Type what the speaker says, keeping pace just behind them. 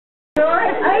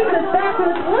over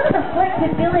backwards. Look at the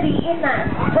flexibility in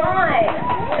that spine.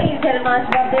 He's got a nice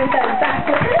rub there with those back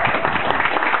flippers.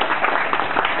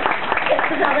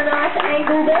 Gets another nice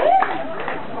angle there.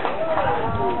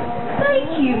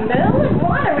 Thank you, Mel.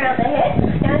 Right around the head.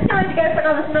 Now it's time to go for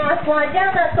another nice slide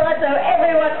down that side so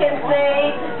everyone can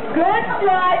see. Good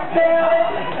slide, Mel.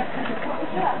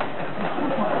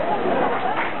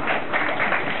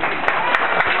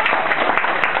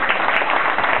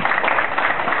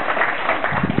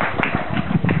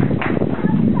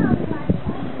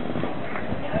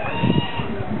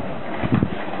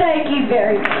 Thank you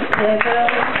very much, Mel.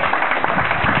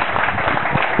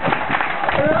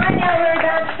 Right now we're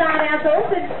about to start our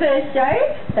Dolphin's first show,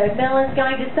 so Mel is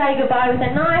going to say goodbye with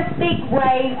a nice big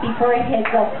wave before he heads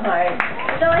off home.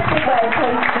 Nice big wave,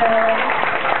 please, Mel.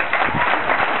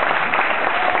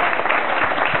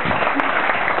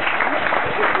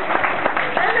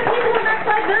 And the people on that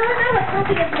side, Mel, I know what's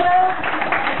something as well.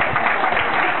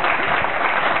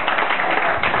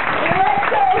 Let's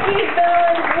all give Mel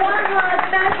one last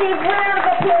massive round of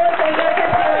applause so you can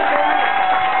feel it.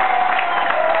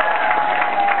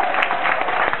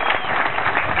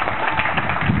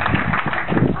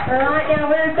 Alright, now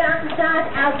we're about to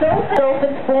start our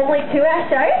Dolphins formally to our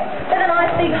show with a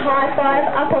nice big high five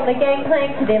up on the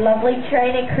gangplank to their lovely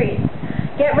trainer Chris.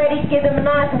 Get ready to give them a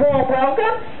nice warm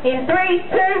welcome in 3,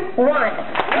 2, 1. Right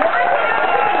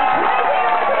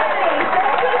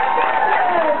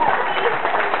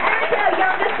and our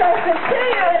youngest Dolphin,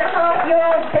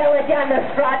 2.5-year-old Bella down the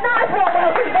front. Nice warm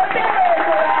welcome to Bella as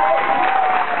well.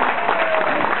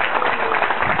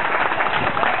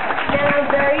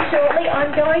 Very shortly,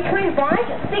 I'm going to invite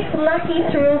 6 lucky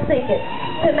thrill seekers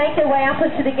to make their way up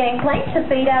onto the gangplank to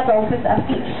feed our dolphins a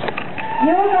fish.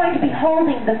 You're going to be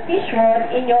holding the fish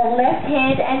rod in your left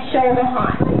hand and shoulder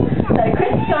height. So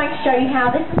Chris is going to show you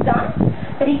how this is done,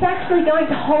 but he's actually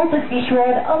going to hold the fish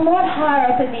rod a lot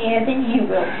higher up in the air than you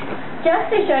will.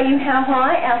 Just to show you how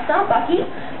high our star Bucky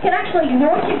can actually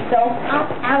launch himself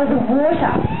up out of the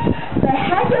water. So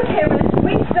have your cameras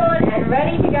switched on and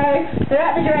ready to go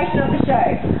throughout the duration of the show.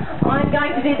 I'm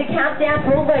going to do the countdown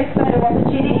for all those photo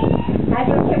opportunities. Have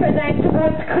your cameras aimed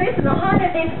towards Chris and the height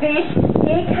of this fish.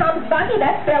 Here comes Bucky,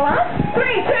 that's Bella. 3,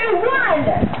 2, 1!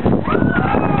 And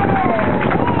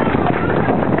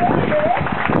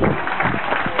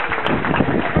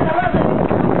I love it.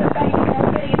 The baby girl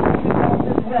getting it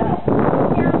as well.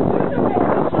 Now, through the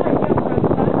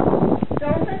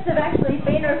dolphins have actually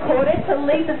been recorded to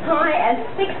leap as high as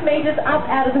 6 meters up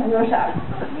out of the water.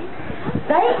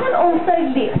 They can also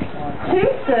lift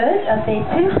 2/3 of their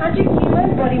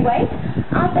 200-kilo body weight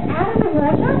up out of the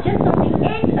water just on the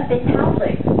end of their tail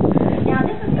loop. Now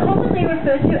this is commonly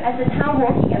referred to as the tail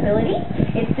walking ability.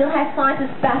 It still has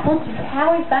scientists baffled just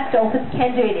how in fact dolphins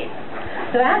can do this.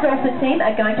 So our dolphin team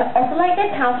are going to oscillate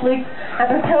their tail loops and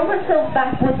propel themselves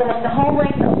backwards along the whole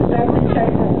length of the dolphin show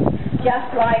floor,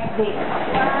 just like this.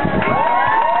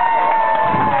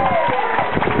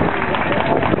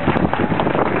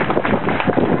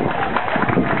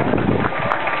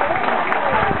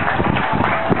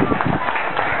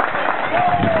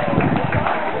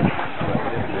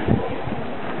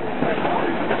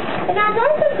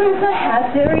 Also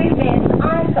have very advanced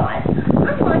eyesight.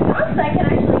 Unlike us, they can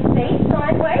actually see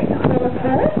sideways as well as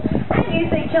forward and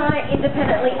use each eye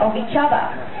independently of each other.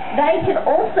 They can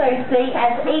also see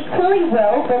as equally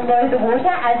well below the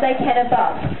water as they can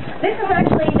above. This is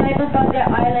actually enabled by their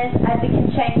eye lens as it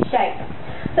can change shape.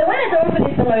 So when a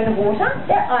dolphin is below the water,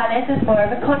 their eye lens is more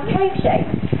of a concave shape.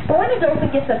 But when a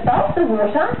dolphin gets above the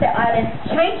water, their eye lens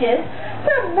changes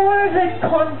to more of a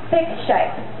convex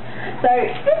shape. So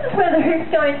this is where the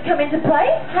hoop's going to come into play.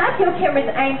 Have your cameras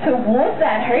aimed towards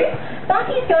that hoop.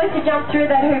 Bucky's going to jump through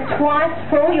that hoop twice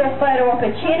for your photo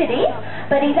opportunity,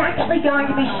 but he's actually going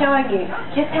to be showing you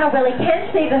just how well he can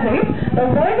see the hoop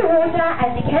below the water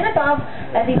as he can above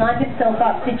as he lines himself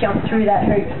up to jump through that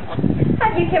hoop.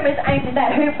 Have your cameras aimed at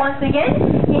that hoop once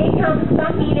again. Here comes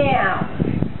Bucky now.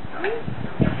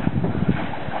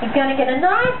 He's going to get a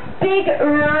nice big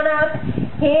run up.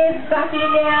 Here's Bucky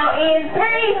now in 3,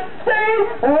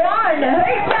 2, 1.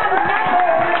 Hoop jump number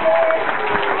 1.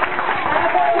 And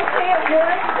we'll see it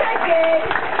once again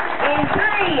in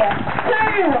 3,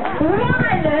 2,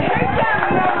 1. Hoop jump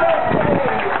number 2.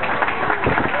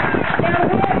 Now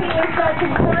working with such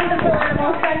wonderful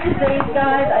animals such as these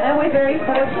guys, I know we're very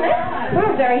fortunate. We're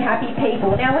all very happy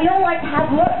people. Now we all like to have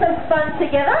lots of fun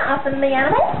together, us and the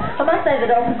animals. I must say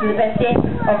the dolphins are the best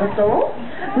dancers of us all.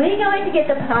 We're going to get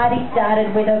the party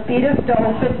started with a bit of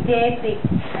dolphin dancing.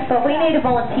 But we need a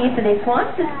volunteer for this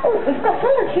one. Oh, we've got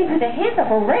volunteers with their hands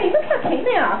up already. Look how keen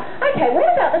they are. Okay, what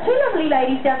about the two lovely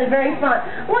ladies down the very front?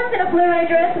 One's in a fluoro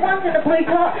dress, one's in a blue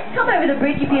top. Come over the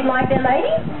bridge if you'd like there,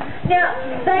 ladies. Now,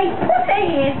 they put their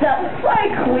hands up so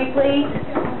quickly.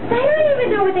 They don't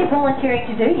even know what they're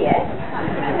volunteering to do yet.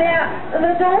 Now,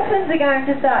 the Dolphins are going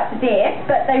to start to dance,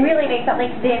 but they really need something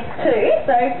to dance to,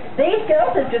 so these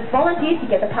girls have just volunteered to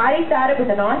get the party started with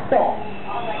a nice song.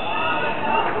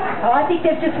 Oh, I think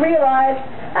they've just realised,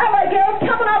 hello girls,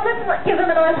 come on up, let's give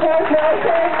them a nice warm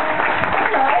welcome.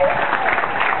 Hello.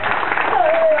 So,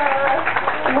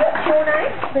 what's your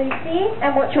name? Lucy.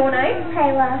 And what's your name?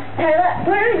 Taylor. Taylor,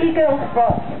 where are you girls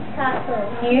from? Castle.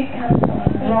 Newcastle.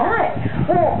 Right.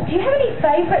 Well, do you have any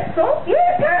favourite songs?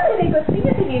 Yeah, apparently they're good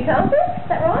singers in Newcastle. Is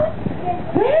that right? Yes.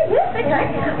 Yeah, yes, okay.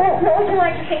 Well, what would you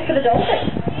like to sing for the Dolphins?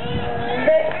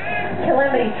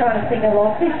 Calamity's trying to sing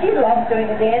along. She loves doing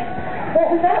the dance. What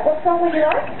was that? What song would you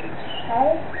like?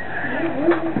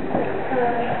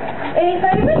 Any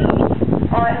favourites?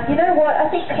 You know what? I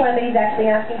think Calamity's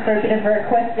actually asking for a bit of a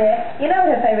request there. You know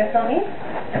what her favourite song is?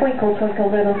 Twinkle,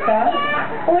 Twinkle, Little Star.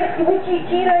 Do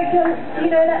you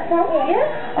know that song?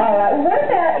 Yeah? Alright, well what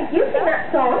about if you sing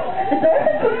that song, the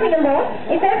Dolphins will sing along.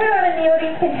 If everyone in the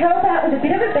audience can help out with a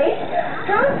bit of a beat,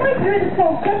 halfway through the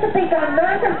song, set the beat going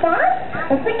nice and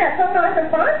fast. We'll sing that song nice and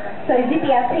fast. So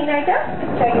Zippy, our teenager,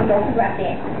 can show you a Dolphin rap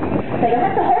dance. So you'll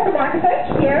have to hold the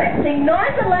microphone, share it, sing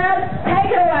nice and loud,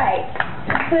 take it away.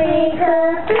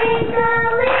 Twinkle, twinkle,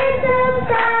 little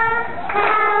star,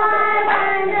 how I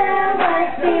wonder what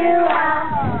you are.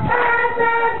 Up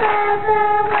above the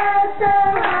world so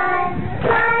high,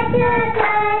 like a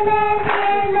diamond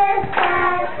in the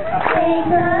sky.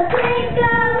 Twinkle,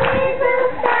 twinkle, little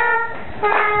star,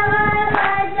 how I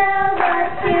wonder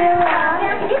what you are.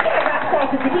 Now, can you get a rap song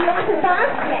for Zippy nice and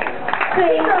fast? Yes.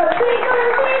 Twinkle,